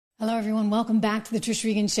Hello, everyone. Welcome back to the Trish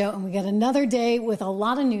Regan Show. And we got another day with a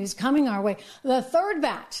lot of news coming our way. The third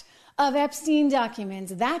batch of Epstein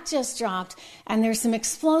documents, that just dropped. And there's some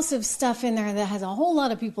explosive stuff in there that has a whole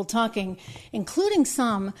lot of people talking, including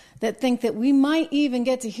some that think that we might even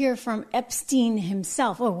get to hear from Epstein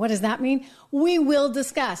himself. Oh, what does that mean? We will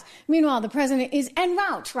discuss. Meanwhile, the president is en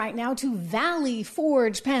route right now to Valley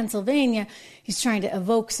Forge, Pennsylvania. He's trying to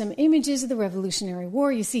evoke some images of the Revolutionary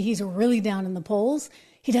War. You see, he's really down in the polls.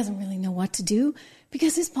 He doesn't really know what to do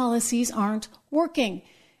because his policies aren't working.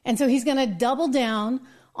 And so he's going to double down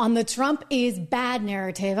on the Trump is bad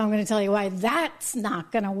narrative. I'm going to tell you why that's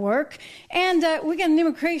not going to work. And we got an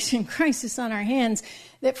immigration crisis on our hands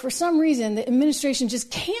that for some reason the administration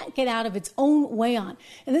just can't get out of its own way on.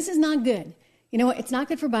 And this is not good. You know what? It's not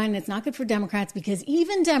good for Biden. It's not good for Democrats because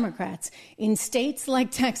even Democrats in states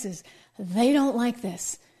like Texas, they don't like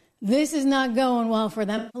this. This is not going well for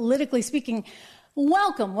them, politically speaking.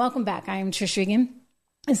 Welcome back. I am Trish Regan.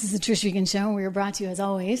 This is the Trish Regan Show. We are brought to you, as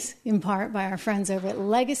always, in part by our friends over at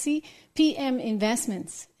Legacy PM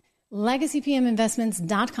Investments.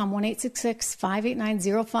 LegacyPMInvestments.com,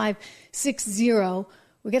 1-866-589-0560.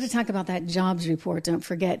 We got to talk about that jobs report, don't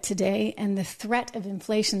forget, today, and the threat of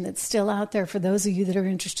inflation that's still out there for those of you that are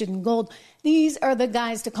interested in gold. These are the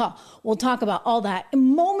guys to call. We'll talk about all that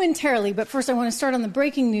momentarily, but first I want to start on the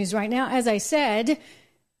breaking news right now. As I said,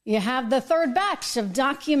 you have the third batch of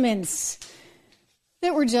documents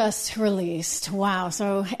that were just released. Wow.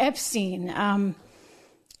 So Epstein,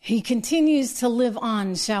 he continues to live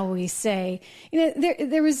on, shall we say. You know,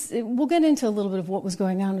 there was, we'll get into a little bit of what was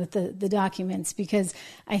going on with the documents, because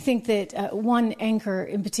I think that one anchor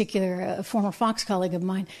in particular, a former Fox colleague of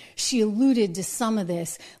mine, she alluded to some of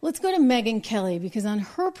this. Let's go to Megyn Kelly, because on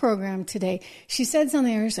her program today, she said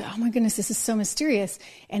something, I was like, oh my goodness, this is so mysterious.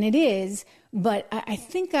 And it is, but I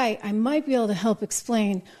think I might be able to help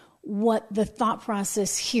explain what the thought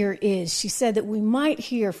process here is. She said that we might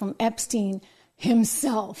hear from Epstein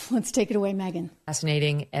himself. Let's take it away, Megyn.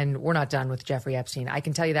 Fascinating. And we're not done with Jeffrey Epstein. I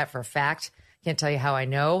can tell you that for a fact. Can't tell you how I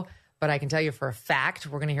know, but I can tell you for a fact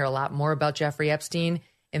we're going to hear a lot more about Jeffrey Epstein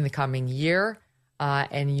in the coming year.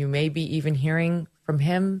 And you may be even hearing from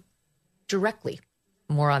him directly.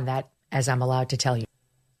 More on that as I'm allowed to tell you.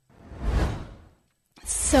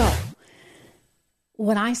 So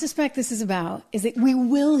what I suspect this is about is that we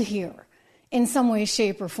will hear in some way,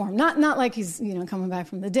 shape, or form. Not like he's, coming back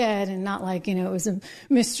from the dead, and not like, it was a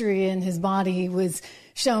mystery and his body was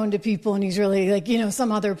shown to people and he's really like,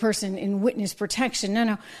 some other person in witness protection.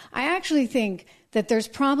 No. I actually think that there's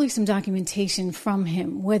probably some documentation from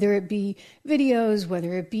him, whether it be videos,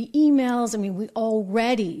 whether it be emails. I mean, we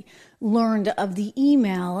already learned of the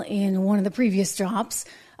email in one of the previous drops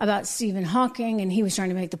about Stephen Hawking, and he was trying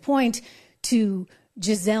to make the point to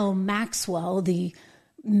Giselle Maxwell, the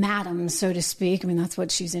madam, so to speak. I mean, that's what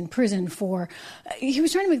she's in prison for. He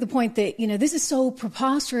was trying to make the point that, this is so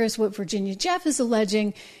preposterous what Virginia Jeff is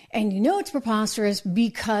alleging. And it's preposterous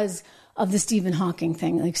because of the Stephen Hawking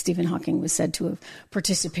thing. Like Stephen Hawking was said to have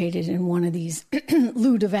participated in one of these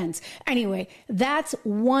lewd events. Anyway, that's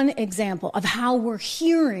one example of how we're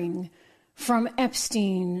hearing from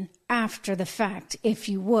Epstein after the fact, if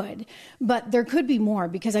you would. But there could be more,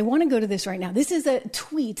 because I want to go to this right now. This is a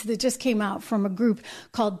tweet that just came out from a group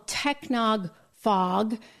called Technog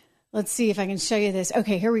Fog. Let's see if I can show you this.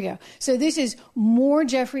 Okay, here we go. So this is more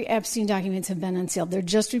Jeffrey Epstein documents have been unsealed. They're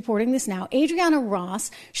just reporting this now. Adriana Ross,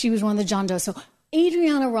 she was one of the John Doe. So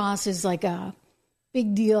Adriana Ross is like a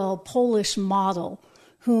big deal Polish model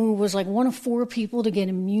who was like one of 4 people to get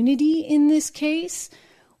immunity in this case.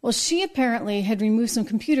 Well, she apparently had removed some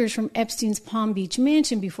computers from Epstein's Palm Beach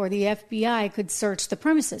mansion before the FBI could search the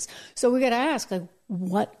premises. So we got to ask,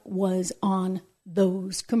 what was on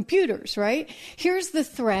those computers, right? Here's the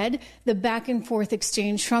thread, the back and forth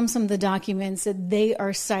exchange from some of the documents that they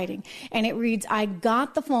are citing. And it reads, I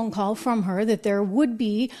got the phone call from her that there would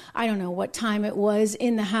be, I don't know what time it was,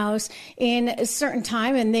 in the house in a certain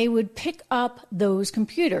time, and they would pick up those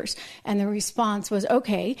computers. And the response was,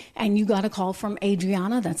 okay, and you got a call from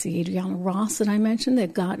Adriana, that's the Adriana Ross that I mentioned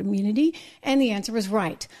that got immunity. And the answer was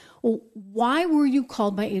right. Well, why were you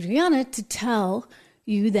called by Adriana to tell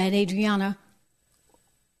you that Adriana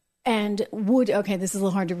and would, okay, this is a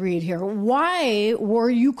little hard to read here. Why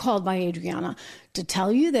were you called by Adriana? To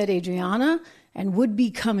tell you that Adriana and would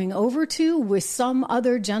be coming over to with some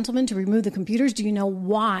other gentleman to remove the computers? Do you know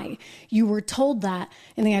why you were told that?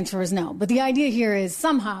 And the answer is no. But the idea here is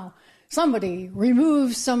somehow somebody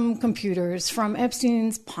removed some computers from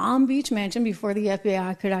Epstein's Palm Beach mansion before the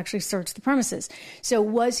FBI could actually search the premises. So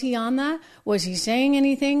was he on that? Was he saying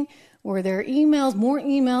anything? Were there emails, more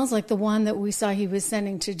emails like the one that we saw he was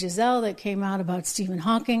sending to Giselle that came out about Stephen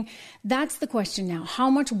Hawking? That's the question now. How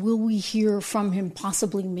much will we hear from him,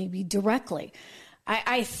 possibly, maybe directly?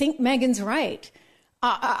 I think Meghan's right.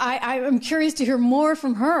 I'm curious to hear more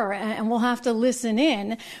from her, and we'll have to listen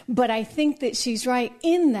in. But I think that she's right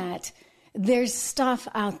in that there's stuff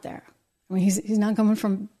out there. I mean, he's not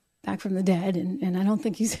coming back from the dead, and I don't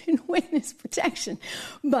think he's in witness protection.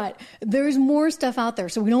 But there's more stuff out there,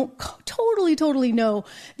 so we don't totally know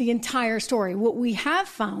the entire story. What we have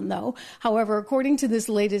found, though, however, according to this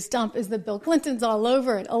latest dump, is that Bill Clinton's all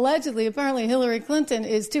over it. Allegedly, apparently Hillary Clinton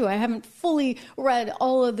is too. I haven't fully read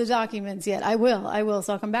all of the documents yet. I will,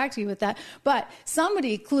 so I'll come back to you with that. But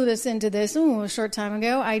somebody clued us into this a short time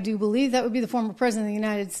ago. I do believe that would be the former president of the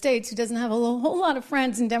United States, who doesn't have a whole lot of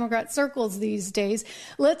friends in Democrat circles these days.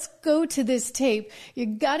 Let's go to this tape. You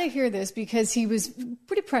got to hear this because he was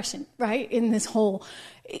pretty prescient, right, in this whole.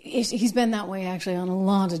 He's been that way actually on a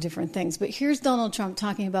lot of different things. But here's Donald Trump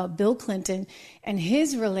talking about Bill Clinton and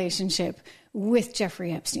his relationship with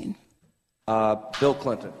Jeffrey Epstein. Bill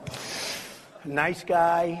Clinton. Nice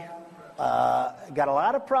guy. Got a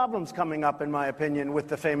lot of problems coming up, in my opinion, with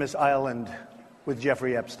the famous island with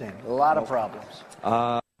Jeffrey Epstein. A lot of problems.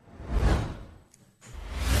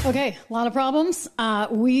 Okay, a lot of problems.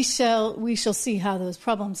 We shall see how those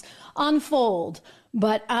problems unfold.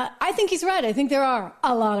 But I think he's right. I think there are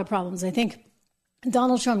a lot of problems. I think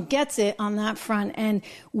Donald Trump gets it on that front, and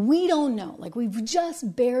we don't know. Like, we've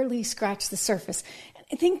just barely scratched the surface. And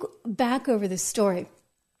I think back over this story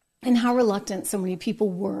and how reluctant so many people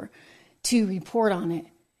were to report on it.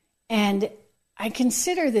 And I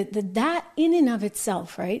consider that in and of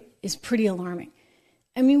itself, right, is pretty alarming.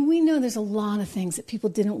 I mean, we know there's a lot of things that people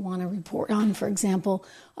didn't want to report on. For example,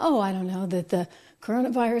 I don't know, that the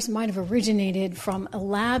coronavirus might have originated from a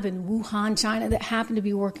lab in Wuhan, China, that happened to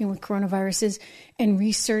be working with coronaviruses and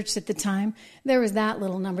research at the time. There was that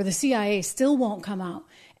little number. The CIA still won't come out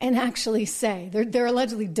and actually say they're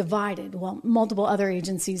allegedly divided. Well, multiple other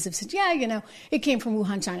agencies have said, it came from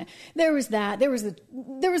Wuhan, China. There was that. There was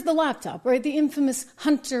the laptop, right? The infamous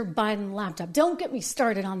Hunter Biden laptop. Don't get me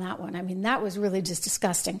started on that one. I mean, that was really just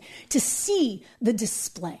disgusting to see the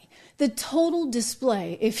display, the total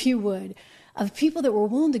display, if you would, of people that were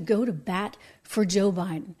willing to go to bat for Joe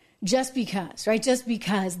Biden. Just because, right? Just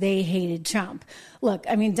because they hated Trump. Look,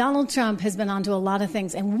 I mean, Donald Trump has been onto a lot of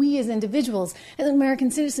things, and we as individuals, as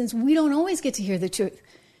American citizens, we don't always get to hear the truth.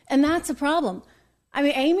 And that's a problem. I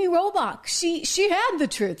mean, Amy Robach, she had the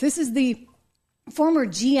truth. This is the former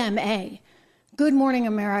GMA, Good Morning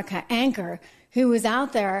America anchor, who was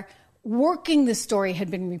out there working the story, had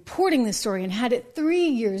been reporting the story, and had it 3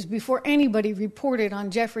 years before anybody reported on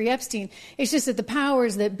Jeffrey Epstein. It's just that the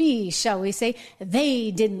powers that be, shall we say, they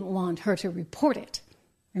didn't want her to report it.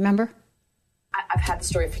 Remember? I've had the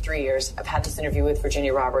story for 3 years. I've had this interview with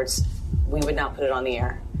Virginia Roberts. We would not put it on the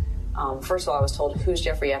air. First of all, I was told, who's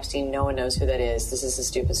Jeffrey Epstein? No one knows who that is. This is a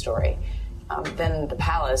stupid story. Then the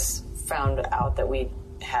palace found out that we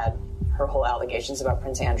had her whole allegations about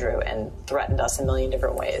Prince Andrew and threatened us a million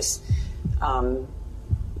different ways.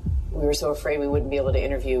 We were so afraid we wouldn't be able to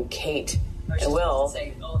interview Kate and Will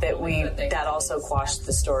that also quashed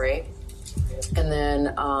the story. And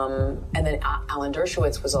then Alan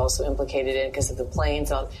Dershowitz was also implicated in it because of the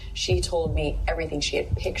planes. She told me everything. She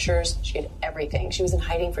had pictures. She had everything. She was in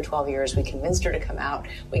hiding for 12 years. We convinced her to come out.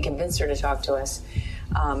 We convinced her to talk to us.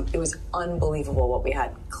 It was unbelievable what we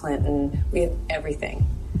had. Clinton. We had everything.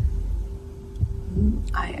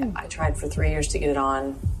 I tried for 3 years to get it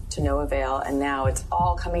on, to no avail, and now it's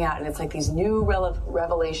all coming out, and it's like these new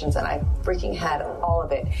revelations, and I freaking had all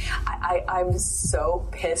of it. I'm so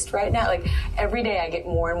pissed right now. Like, every day I get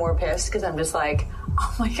more and more pissed because I'm just like,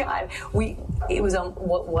 oh my God,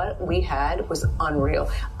 what we had was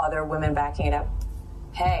unreal. Other women backing it up.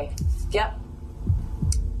 Hey, yep.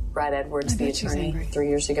 Brad Edwards, the attorney, 3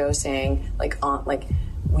 years ago, saying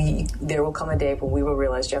there will come a day when we will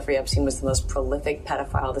realize Jeffrey Epstein was the most prolific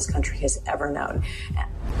pedophile this country has ever known.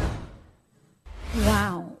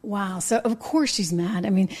 Wow. So, of course, she's mad. I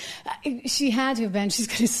mean, she had to have been. She's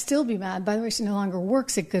going to still be mad. By the way, she no longer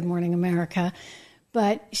works at Good Morning America.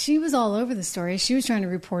 But she was all over the story. She was trying to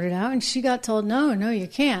report it out, and she got told, no, you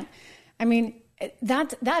can't. I mean,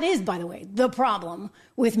 that is, by the way, the problem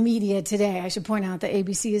with media today. I should point out that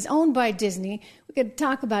ABC is owned by Disney. We could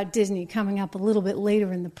talk about Disney coming up a little bit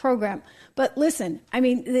later in the program. But listen, I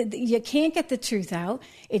mean, you can't get the truth out.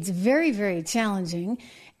 It's very, very challenging.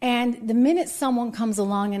 And the minute someone comes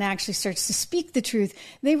along and actually starts to speak the truth,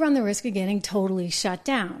 they run the risk of getting totally shut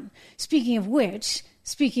down. Speaking of which,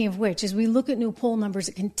 as we look at new poll numbers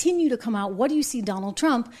that continue to come out, what do you see Donald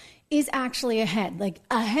Trump is actually ahead, like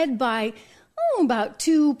ahead by about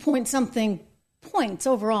 2 point something points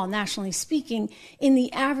overall, nationally speaking, in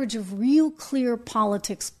the average of Real Clear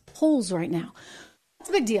Politics polls right now. That's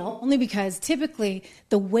a big deal, only because typically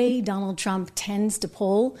the way Donald Trump tends to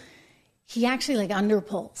poll, he actually like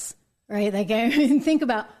underpolls, right? Like, I mean, think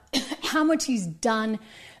about how much he's done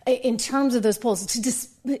in terms of those polls,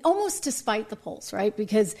 almost despite the polls, right?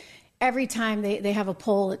 Because every time they have a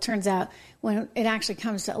poll, it turns out when it actually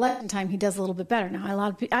comes to election time, he does a little bit better. Now, a lot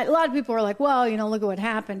of people are like, well, look at what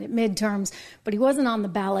happened at midterms, but he wasn't on the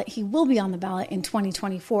ballot. He will be on the ballot in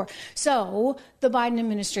 2024. So the Biden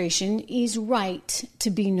administration is right to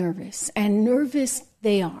be nervous, and nervous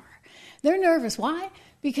they are. They're nervous. Why?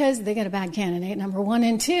 Because they got a bad candidate, number one,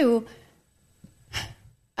 and two,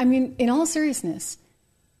 I mean, in all seriousness,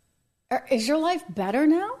 is your life better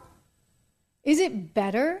now? Is it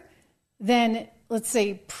better than, let's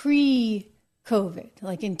say, pre-COVID,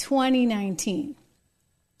 like in 2019?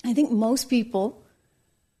 I think most people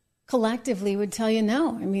collectively would tell you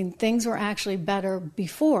no. I mean, things were actually better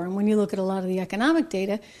before. And when you look at a lot of the economic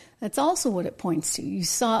data, that's also what it points to. You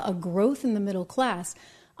saw a growth in the middle class,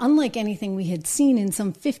 unlike anything we had seen in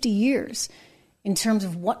some 50 years, in terms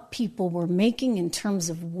of what people were making, in terms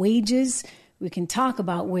of wages. We can talk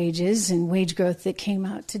about wages and wage growth that came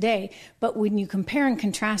out today, but when you compare and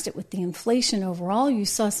contrast it with the inflation overall, you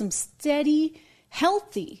saw some steady,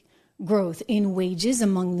 healthy growth in wages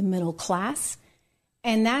among the middle class,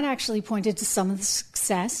 and that actually pointed to some of the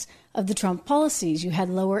success of the Trump policies. You had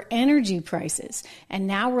lower energy prices, and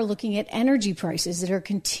now we're looking at energy prices that are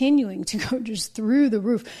continuing to go just through the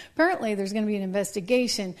roof. Apparently, there's going to be an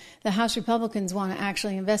investigation. The House Republicans want to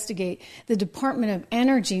actually investigate the Department of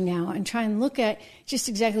Energy now and try and look at just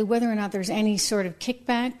exactly whether or not there's any sort of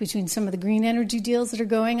kickback between some of the green energy deals that are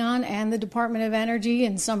going on and the Department of Energy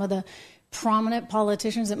and some of the prominent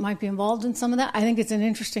politicians that might be involved in some of that. I think it's an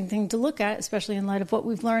interesting thing to look at, especially in light of what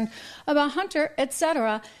we've learned about Hunter, et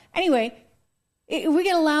cetera. Anyway, we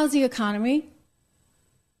get a lousy economy,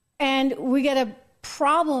 and we get a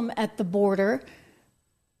problem at the border,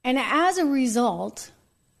 and as a result,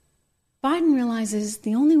 Biden realizes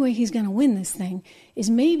the only way he's going to win this thing is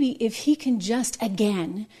maybe if he can just,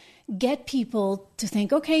 again, get people to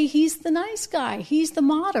think, okay, he's the nice guy, he's the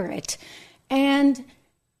moderate, and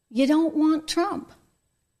you don't want Trump.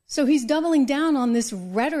 So he's doubling down on this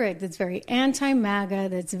rhetoric that's very anti-MAGA,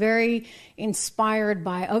 that's very inspired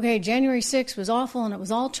by, okay, January 6th was awful and it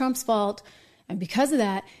was all Trump's fault. And because of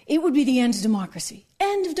that, it would be the end of democracy.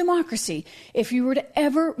 End of democracy if you were to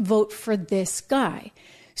ever vote for this guy.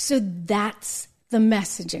 So that's the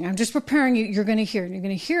messaging. I'm just preparing you. You're going to hear it. You're going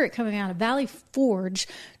to hear it coming out of Valley Forge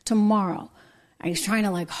tomorrow. And he's trying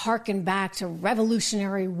to harken back to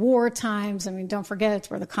Revolutionary War times. I mean, don't forget, it's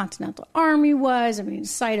where the Continental Army was. I mean,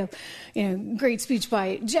 site of, great speech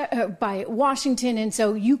by Washington. And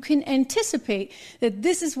so you can anticipate that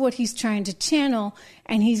this is what he's trying to channel.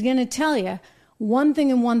 And he's going to tell you one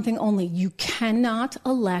thing and one thing only. You cannot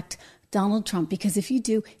elect Donald Trump, because if you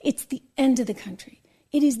do, it's the end of the country.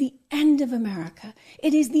 It is the end of America.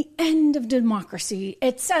 It is the end of democracy,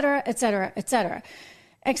 et cetera, et cetera, et cetera.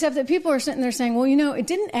 Except that people are sitting there saying, well, it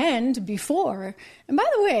didn't end before. And by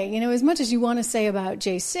the way, as much as you want to say about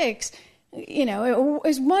J6,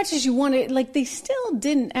 as much as you want to, they still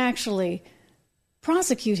didn't actually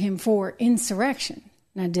prosecute him for insurrection.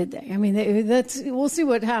 Now, did they? I mean, we'll see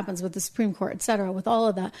what happens with the Supreme Court, et cetera, with all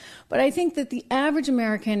of that. But I think that the average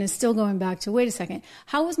American is still going back to, wait a second,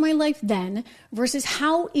 how was my life then versus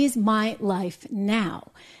how is my life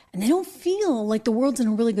now? And they don't feel like the world's in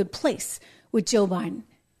a really good place with Joe Biden.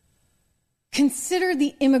 Consider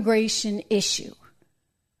the immigration issue,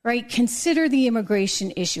 right? Consider the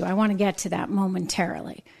immigration issue. I want to get to that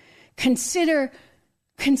momentarily. Consider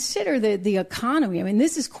the economy. I mean,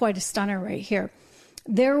 this is quite a stunner right here.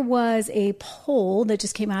 There was a poll that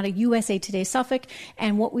just came out of USA Today Suffolk,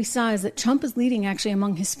 and what we saw is that Trump is leading actually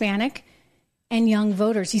among Hispanic and young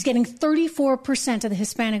voters. He's getting 34% of the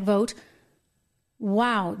Hispanic vote.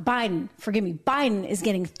 Wow, Biden is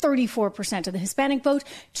getting 34% of the Hispanic vote.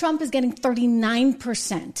 Trump is getting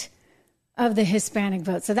 39% of the Hispanic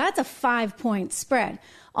vote. So that's a 5-point spread.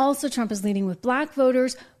 Also, Trump is leading with black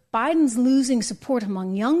voters. Biden's losing support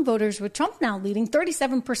among young voters, with Trump now leading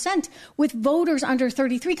 37% with voters under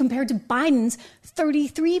 33 compared to Biden's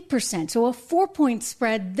 33%. So a 4-point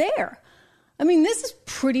spread there. I mean, this is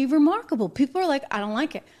pretty remarkable. People are like, I don't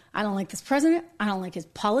like it. I don't like this president. I don't like his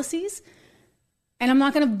policies. And I'm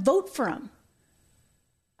not going to vote for him.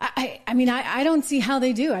 I don't see how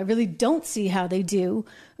they do. I really don't see how they do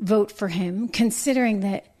vote for him, considering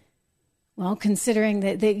that they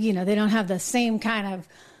don't have the same kind of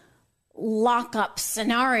lockup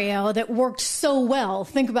scenario that worked so well.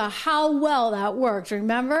 Think about how well that worked.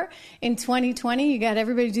 Remember, in 2020, you got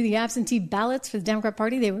everybody to do the absentee ballots for the Democrat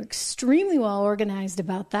Party. They were extremely well organized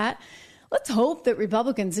about that. Let's hope that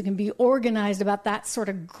Republicans can be organized about that sort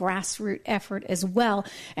of grassroots effort as well.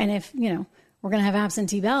 And if, we're going to have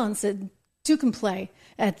absentee ballots, two can play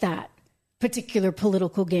at that particular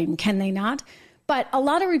political game, can they not? But a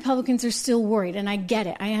lot of Republicans are still worried, and I get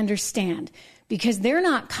it. I understand, because they're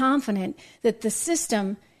not confident that the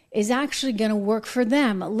system is actually going to work for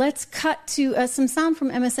them. Let's cut to some sound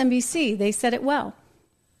from MSNBC. They said it well.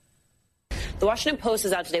 The Washington Post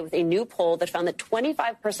is out today with a new poll that found that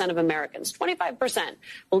 25% of Americans, 25%,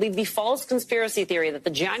 believe the false conspiracy theory that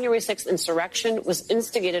the January 6th insurrection was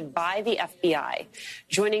instigated by the FBI.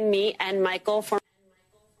 Joining me and Michael for...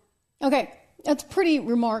 Okay, that's pretty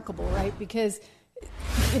remarkable, right? Because,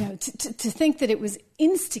 to think that it was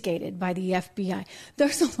instigated by the FBI,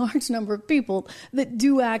 there's a large number of people that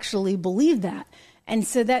do actually believe that. And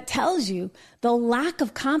so that tells you the lack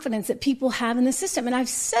of confidence that people have in the system. And I've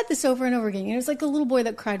said this over and over again. It's like the little boy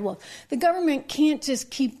that cried wolf. The government can't just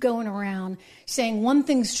keep going around saying one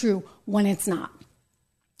thing's true when it's not.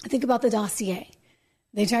 Think about the dossier.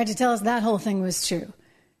 They tried to tell us that whole thing was true.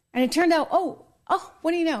 And it turned out, oh,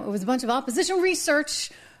 what do you know? It was a bunch of opposition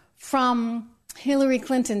research from Hillary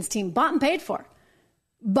Clinton's team, bought and paid for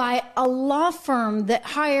by a law firm that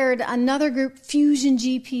hired another group, Fusion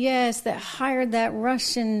GPS, that hired that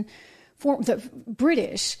the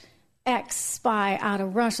British ex-spy out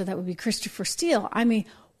of Russia. That would be Christopher Steele. I mean,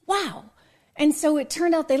 wow. And so it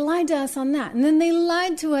turned out they lied to us on that. And then they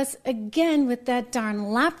lied to us again with that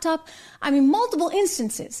darn laptop. I mean, multiple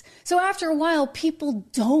instances. So after a while, people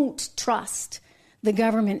don't trust the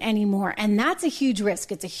government anymore. And that's a huge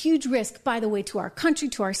risk. It's a huge risk, by the way, to our country,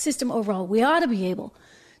 to our system overall. We ought to be able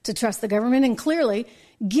to trust the government. And clearly,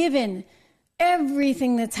 given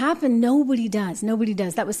everything that's happened, nobody does. Nobody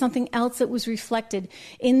does. That was something else that was reflected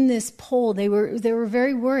in this poll. They were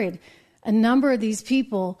very worried. A number of these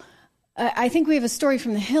people, I think we have a story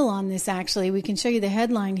from The Hill on this, actually. We can show you the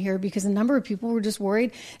headline here, because a number of people were just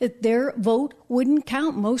worried that their vote wouldn't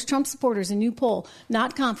count. Most Trump supporters, a new poll,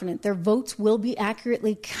 not confident their votes will be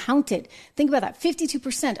accurately counted. Think about that.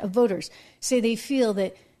 52% of voters say they feel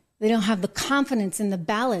that they don't have the confidence in the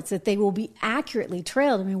ballots that they will be accurately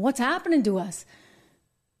trailed. I mean, what's happening to us?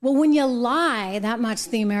 Well, when you lie that much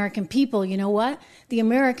to the American people, you know what? The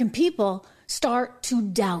American people start to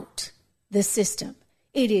doubt the system.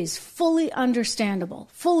 It is fully understandable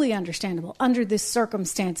under these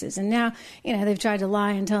circumstances. And now, they've tried to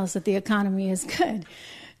lie and tell us that the economy is good.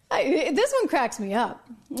 This one cracks me up,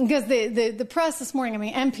 because the press this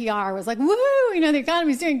morning, NPR was like, woohoo, the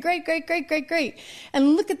economy's doing great.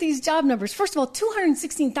 And look at these job numbers. First of all,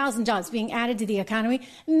 216,000 jobs being added to the economy.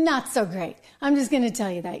 Not so great. I'm just going to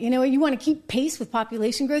tell you that. You want to keep pace with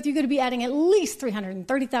population growth, you're going to be adding at least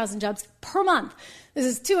 330,000 jobs per month. This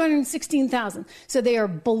is 216,000. So they are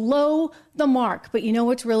below the mark. But you know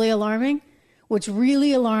what's really alarming? What's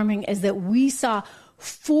really alarming is that we saw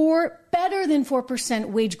better than 4%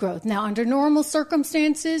 wage growth. Now, under normal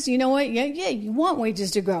circumstances, you know what? Yeah, you want wages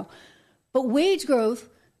to grow. But wage growth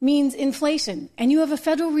means inflation. And you have a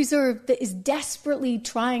Federal Reserve that is desperately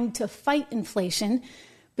trying to fight inflation,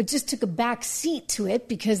 but just took a back seat to it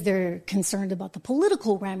because they're concerned about the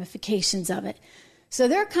political ramifications of it. So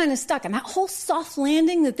they're kind of stuck. And that whole soft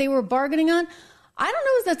landing that they were bargaining on, I don't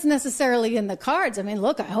know if that's necessarily in the cards.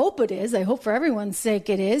 Look, I hope it is. I hope for everyone's sake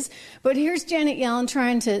it is. But here's Janet Yellen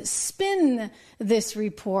trying to spin this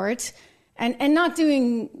report and not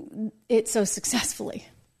doing it so successfully.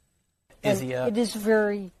 It is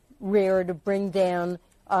very rare to bring down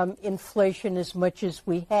inflation as much as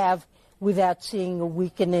we have without seeing a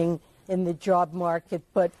weakening in the job market.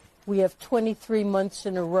 But we have 23 months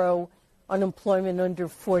in a row unemployment under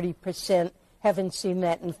 40%. Haven't seen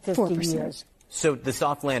that in 50 4%. Years. So the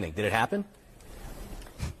soft landing, did it happen?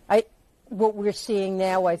 What we're seeing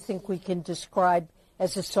now, I think we can describe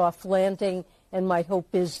as a soft landing, and my hope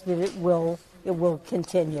is that it will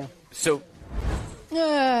continue. So,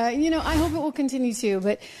 I hope it will continue too,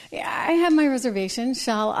 but I have my reservations,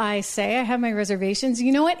 shall I say? I have my reservations.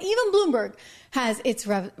 You know what? Even Bloomberg has its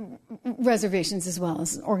reservations as well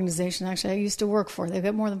as an organization, actually, I used to work for. They've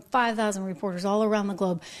got more than 5,000 reporters all around the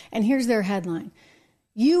globe, and here's their headline.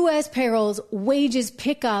 U.S. payrolls, wages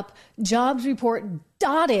pick up, jobs report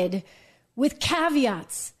dotted with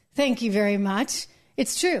caveats. Thank you very much.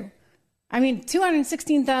 It's true.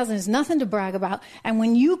 216,000 is nothing to brag about. And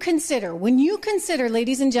when you consider,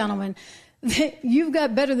 ladies and gentlemen, that you've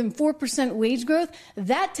got better than 4% wage growth,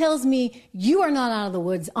 that tells me you are not out of the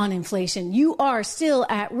woods on inflation. You are still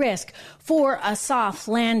at risk for a soft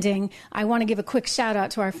landing. I want to give a quick shout out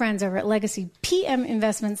to our friends over at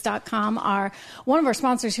LegacyPMInvestments.com, one of our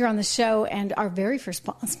sponsors here on the show, and our very first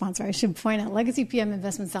sponsor, I should point out,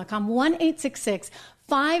 LegacyPMInvestments.com,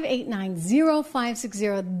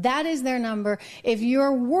 1-866-589-0560. That is their number. If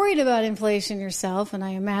you're worried about inflation yourself, and I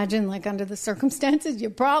imagine, like, under the circumstances, you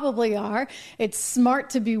probably are, it's smart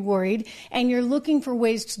to be worried, and you're looking for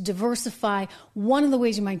ways to diversify. One of the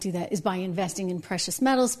ways you might do that is by investing in precious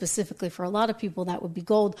metals. Specifically for a lot of people, that would be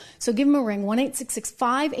gold. So give them a ring,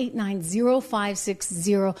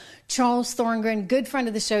 1-866-589-0560. Charles Thorngren, good friend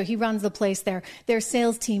of the show, he runs the place there. Their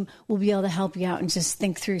sales team will be able to help you out and just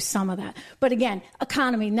think through some of that. But again,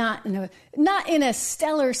 economy not in a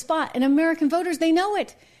stellar spot. And American voters, they know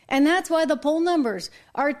it. And that's why the poll numbers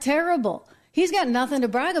are terrible. He's got nothing to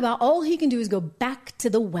brag about. All he can do is go back to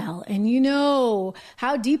the well. And you know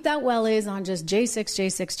how deep that well is on just J6,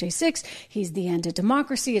 J6, J6. He's the end of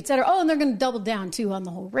democracy, et cetera. Oh, and they're going to double down, too, on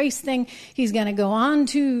the whole race thing. He's going to go on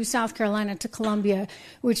to South Carolina, to Columbia,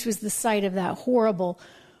 which was the site of that horrible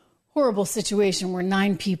situation where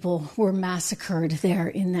 9 people were massacred there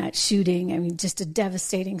in that shooting. I mean, just a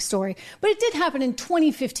devastating story. But it did happen in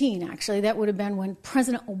 2015, actually. That would have been when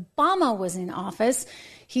President Obama was in office.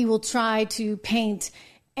 He will try to paint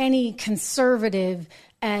any conservative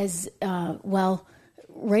as,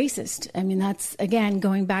 racist. I mean, that's, again,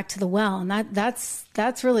 going back to the well. And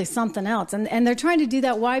that's really something else. And they're trying to do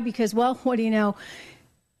that. Why? Because, well, what do you know?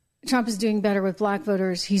 Trump is doing better with black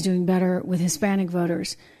voters. He's doing better with Hispanic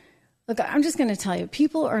voters. Look, I'm just going to tell you,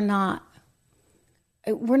 we're not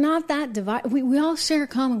that divided. We all share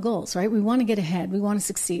common goals, right? We want to get ahead. We want to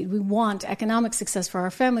succeed. We want economic success for our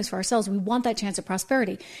families, for ourselves. We want that chance of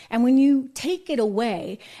prosperity. And when you take it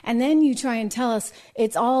away and then you try and tell us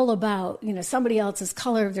it's all about, somebody else's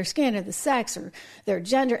color of their skin or the sex or their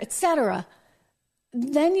gender, et cetera,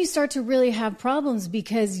 then you start to really have problems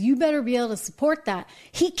because you better be able to support that.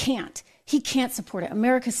 He can't. He can't support it.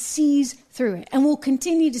 America sees through it and will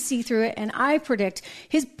continue to see through it. And I predict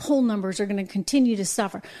his poll numbers are going to continue to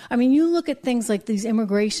suffer. I mean, you look at things like these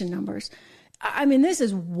immigration numbers. I mean, this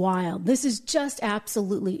is wild. This is just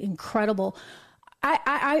absolutely incredible.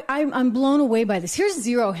 I'm blown away by this. Here's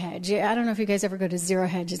Zero Hedge. I don't know if you guys ever go to Zero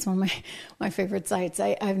Hedge. It's one of my favorite sites.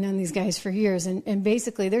 I've known these guys for years. And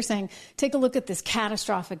basically they're saying, take a look at this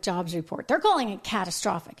catastrophic jobs report. They're calling it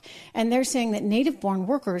catastrophic. And they're saying that native-born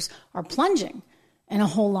workers are plunging and a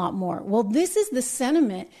whole lot more. Well, this is the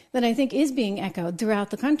sentiment that I think is being echoed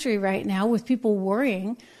throughout the country right now, with people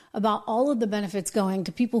worrying about all of the benefits going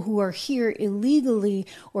to people who are here illegally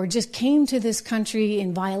or just came to this country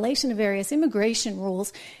in violation of various immigration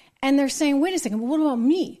rules. And they're saying, wait a second, but what about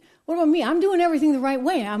me? What about me? I'm doing everything the right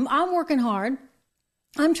way. I'm working hard.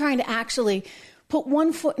 I'm trying to actually put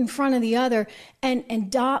one foot in front of the other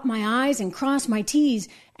and dot my I's and cross my T's.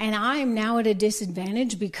 And I am now at a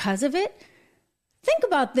disadvantage because of it. Think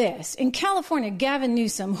about this. In California, Gavin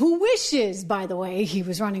Newsom, who wishes, by the way, he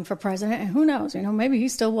was running for president, and who knows, maybe he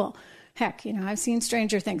still will. Heck, I've seen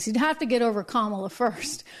stranger things. He'd have to get over Kamala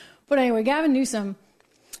first. But anyway, Gavin Newsom,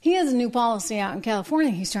 he has a new policy out in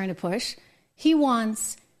California he's trying to push. He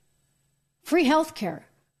wants free health care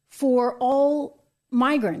for all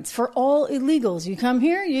migrants, for all illegals. You come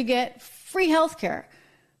here, you get free health care.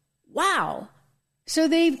 Wow. So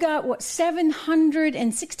they've got,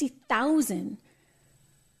 760,000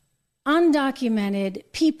 undocumented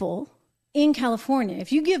people in California.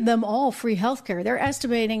 If you give them all free health care, they're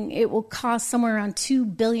estimating it will cost somewhere around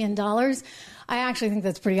 $2 billion. I actually think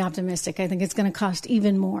that's pretty optimistic. I think it's going to cost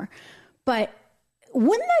even more. But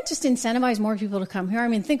wouldn't that just incentivize more people to come here? I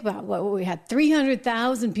mean, think about what we had,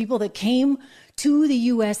 300,000 people that came to the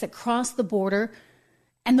U.S. that crossed the border.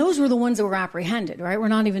 And those were the ones that were apprehended, right? We're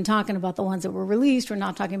not even talking about the ones that were released. We're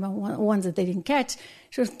not talking about ones that they didn't catch.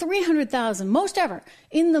 So 300,000, most ever,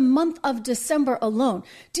 in the month of December alone.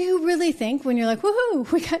 Do you really think when you're like,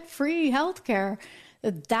 woohoo, we got free health care,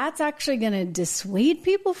 that that's actually going to dissuade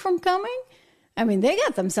people from coming? I mean, they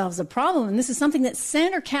got themselves a problem. And this is something that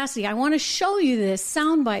Senator Cassidy, I want to show you this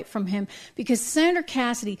soundbite from him, because Senator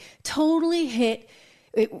Cassidy totally hit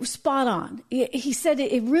it spot on. He said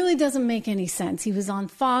it really doesn't make any sense. He was on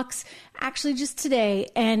Fox actually just today,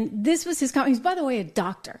 and this was his comment. He's, by the way, a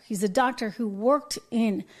doctor. He's a doctor who worked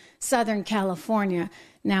in Southern California,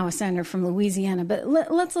 now a senator from Louisiana. But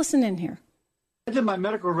let's listen in here. I did my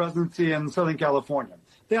medical residency in Southern California.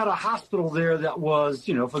 They had a hospital there that was,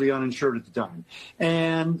 for the uninsured at the time.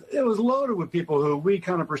 And it was loaded with people who we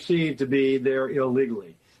kind of perceived to be there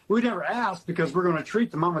illegally. We never asked because we're going to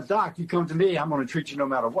treat them. I'm a doc. You come to me, I'm going to treat you no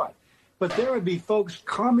matter what. But there would be folks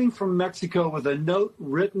coming from Mexico with a note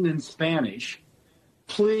written in Spanish.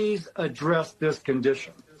 Please address this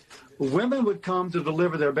condition. Women would come to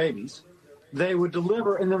deliver their babies. They would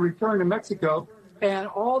deliver and then return to Mexico, and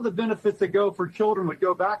all the benefits that go for children would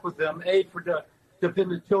go back with them, aid for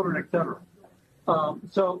dependent children, etc.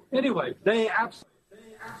 So anyway, they absolutely.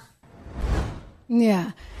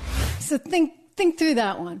 Yeah. So think through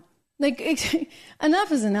that one. Like,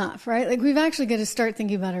 enough is enough, right? Like, we've actually got to start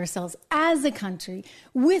thinking about ourselves as a country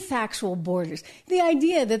with actual borders. The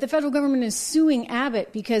idea that the federal government is suing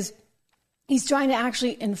Abbott because he's trying to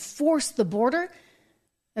actually enforce the border,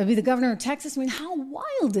 that would be the governor of Texas. I mean, how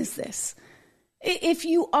wild is this? If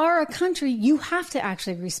you are a country, you have to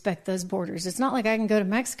actually respect those borders. It's not like I can go to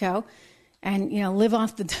Mexico and, live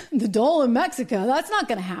off the dole in Mexico. That's not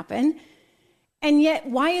going to happen. And yet,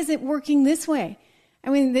 why is it working this way? I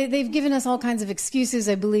mean, they've given us all kinds of excuses.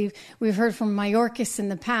 I believe we've heard from Mayorkas in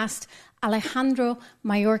the past. Alejandro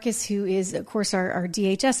Mayorkas, who is, of course, our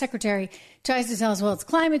DHS secretary, tries to tell us, well, it's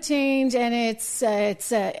climate change and it's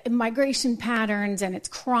migration patterns and it's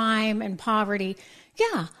crime and poverty.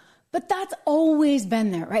 Yeah, but that's always been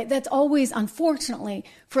there, right? That's always, unfortunately,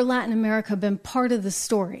 for Latin America, been part of the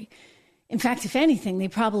story. In fact, if anything, they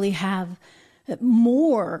probably have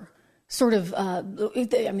more sort of,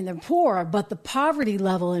 they're poor, but the poverty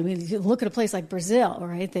level, you look at a place like Brazil,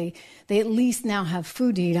 right? They at least now have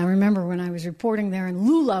food to eat. I remember when I was reporting there and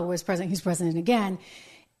Lula was president, he's president again,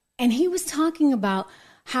 and he was talking about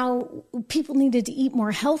how people needed to eat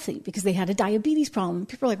more healthy because they had a diabetes problem.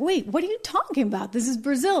 People were like, wait, what are you talking about? This is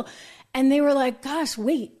Brazil. And they were like, gosh,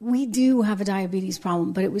 wait, we do have a diabetes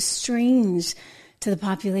problem, but it was strange to the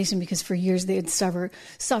population because for years they had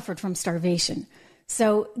suffered from starvation.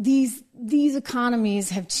 So these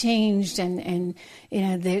economies have changed, and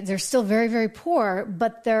they're still very, very poor,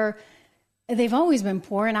 but they've always been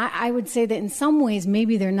poor. And I would say that in some ways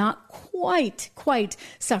maybe they're not quite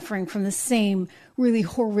suffering from the same really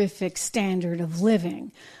horrific standard of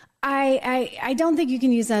living. I don't think you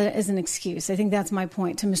can use that as an excuse. I think that's my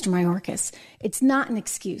point to Mr. Mayorkas. It's not an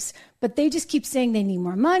excuse, but they just keep saying they need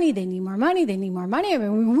more money, they need more money, they need more money. I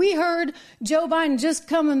mean, we heard Joe Biden just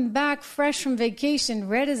coming back fresh from vacation,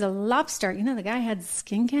 red as a lobster. The guy had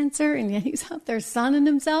skin cancer and yet he's out there sunning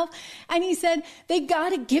himself. And he said, they got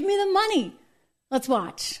to give me the money. Let's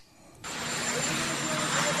watch.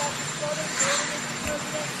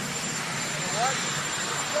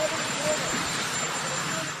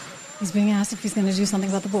 He's being asked if he's going to do something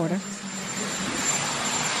about the border.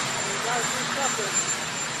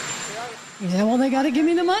 He said, well, they got to give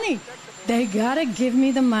me the money. They got to give me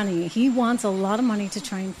the money. He wants a lot of money to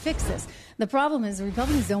try and fix this. The problem is the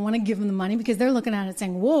Republicans don't want to give him the money because they're looking at it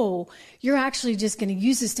saying, whoa, you're actually just going to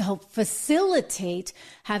use this to help facilitate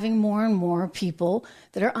having more and more people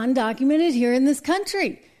that are undocumented here in this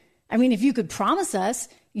country. I mean, if you could promise us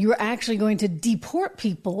you're actually going to deport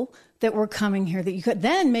people that were coming here that you could,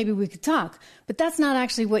 then maybe we could talk. But that's not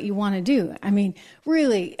actually what you want to do. I mean,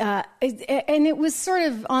 really, and it was sort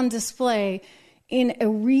of on display in a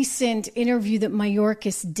recent interview that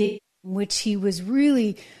Mayorkas did, in which he was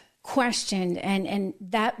really questioned, and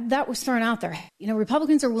that was thrown out there.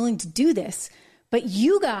 Republicans are willing to do this, but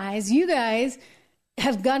you guys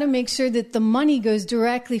have got to make sure that the money goes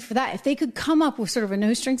directly for that. If they could come up with sort of a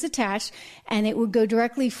no strings attached and it would go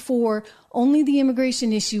directly for only the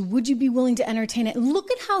immigration issue, would you be willing to entertain it? Look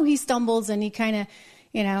at how he stumbles and he kind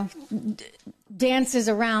of, dances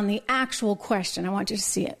around the actual question. I want you to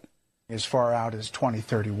see it. As far out as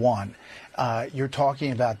 2031. You're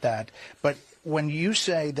talking about that. But when you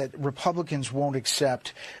say that Republicans won't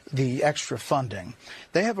accept the extra funding,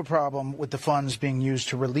 they have a problem with the funds being used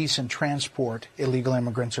to release and transport illegal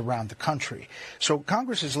immigrants around the country. So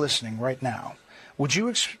Congress is listening right now. Would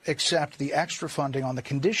you accept the extra funding on the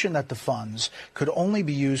condition that the funds could only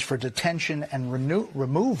be used for detention and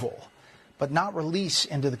removal, but not release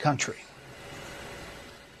into the country?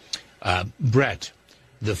 Brett,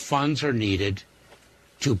 the funds are needed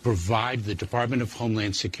to provide the Department of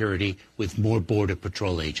Homeland Security with more Border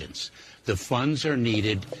Patrol agents. The funds are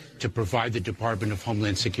needed to provide the Department of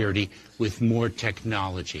Homeland Security with more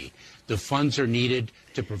technology. The funds are needed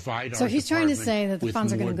to provide So he's trying to say that the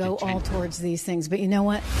funds are going to go all towards these things. But you know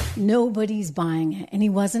what? Nobody's buying it. And he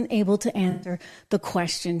wasn't able to answer the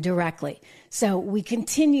question directly. So we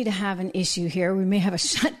continue to have an issue here. We may have a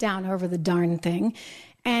shutdown over the darn thing.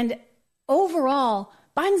 And overall,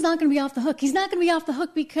 Biden's not going to be off the hook. He's not going to be off the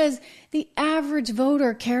hook because the average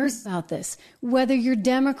voter cares about this, whether you're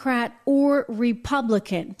Democrat or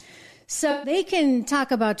Republican. So they can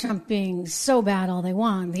talk about Trump being so bad all they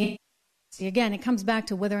want. Again, it comes back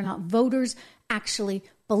to whether or not voters actually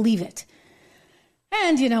believe it.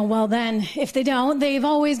 And, well, then, if they don't, they've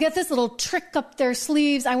always got this little trick up their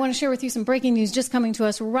sleeves. I want to share with you some breaking news just coming to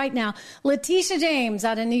us right now. Letitia James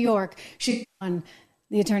out of New York, she's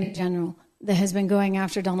the Attorney General that has been going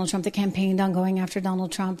after Donald Trump, that campaigned on going after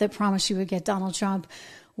Donald Trump, that promised she would get Donald Trump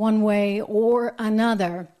one way or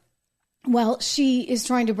another. Well, she is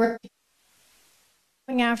trying to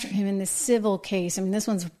going after him in this civil case. I mean, this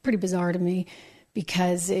one's pretty bizarre to me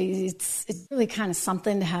because it's really kind of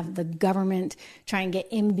something to have the government try and get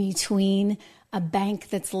in between a bank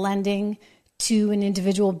that's lending to an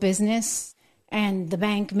individual business and the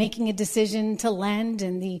bank making a decision to lend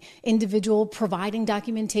and the individual providing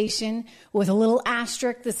documentation with a little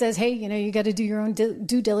asterisk that says, hey, you got to do your own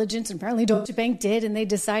due diligence. And apparently Deutsche Bank did, and they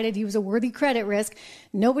decided he was a worthy credit risk.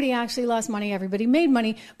 Nobody actually lost money. Everybody made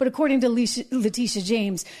money. But according to Letitia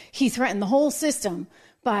James, he threatened the whole system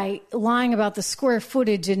by lying about the square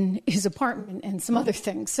footage in his apartment and some other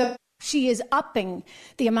things. So she is upping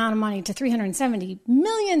the amount of money to $370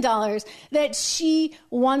 million that she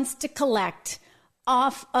wants to collect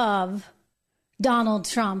off of Donald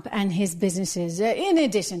Trump and his businesses, in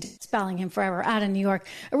addition to expelling him forever out of New York.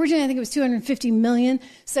 Originally, I think it was $250 million.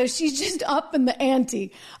 So she's just upping the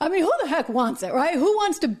ante. I mean, who the heck wants it, right? Who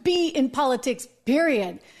wants to be in politics,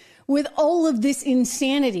 period, with all of this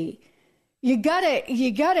insanity? You gotta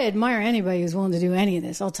admire anybody who's willing to do any of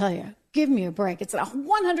this, I'll tell you. Give me a break. It's a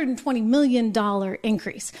 $120 million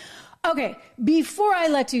increase. Okay, before I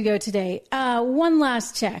let you go today, one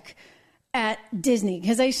last check at Disney,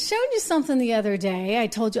 because I showed you something the other day. I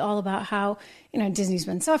told you all about how, Disney's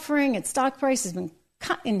been suffering. Its stock price has been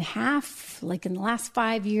cut in half, like in the last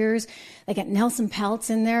 5 years. They got Nelson Peltz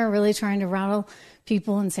in there really trying to rattle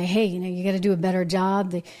people and say, hey, you got to do a better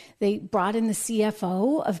job. They brought in the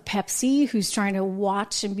CFO of Pepsi, who's trying to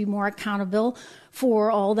watch and be more accountable for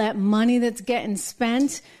all that money that's getting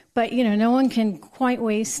spent. But, no one can quite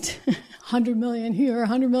waste $100 million here,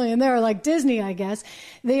 $100 million there, like Disney, I guess.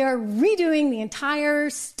 They are redoing the entire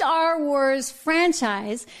Star Wars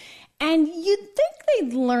franchise. And you'd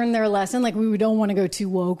think they'd learn their lesson. Like, we don't want to go too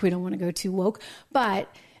woke. We don't want to go too woke.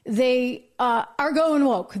 But they are going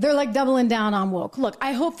woke. They're like doubling down on woke. Look,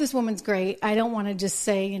 I hope this woman's great. I don't want to just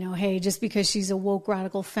say, hey, just because she's a woke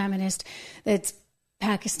radical feminist that's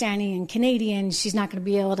Pakistani and Canadian, she's not going to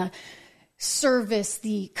be able to service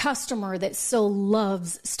the customer that so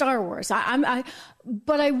loves Star Wars.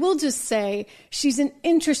 But I will just say she's an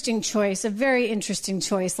interesting choice, a very interesting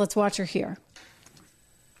choice. Let's watch her here.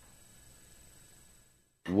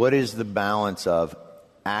 What is the balance of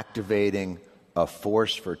activating a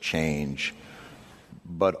force for change,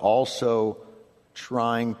 but also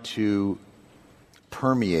trying to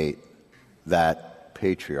permeate that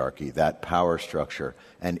patriarchy, that power structure?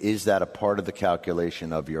 And is that a part of the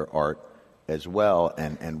calculation of your art as well?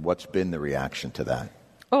 And what's been the reaction to that?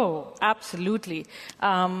 Oh, absolutely.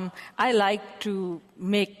 I like to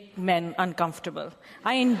make men uncomfortable.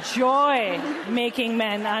 I enjoy making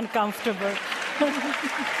men uncomfortable.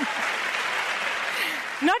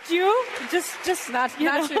 Not you, just not you.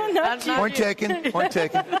 Not you. Point taken. Point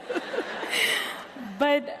taken.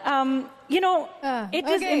 But it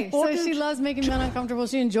is important. So she loves making men uncomfortable.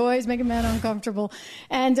 She enjoys making men uncomfortable,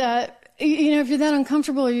 and if you're that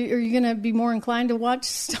uncomfortable, are you going to be more inclined to watch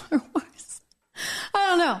Star Wars? I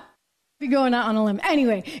don't know. Be going out on a limb.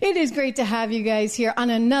 Anyway, it is great to have you guys here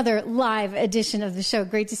on another live edition of the show.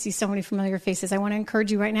 Great to see so many familiar faces. I want to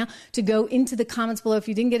encourage you right now to go into the comments below. If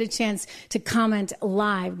you didn't get a chance to comment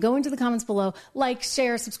live, go into the comments below, like,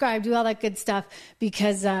 share, subscribe, do all that good stuff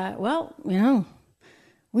because,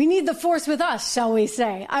 we need the force with us, shall we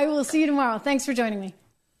say. I will see you tomorrow. Thanks for joining me.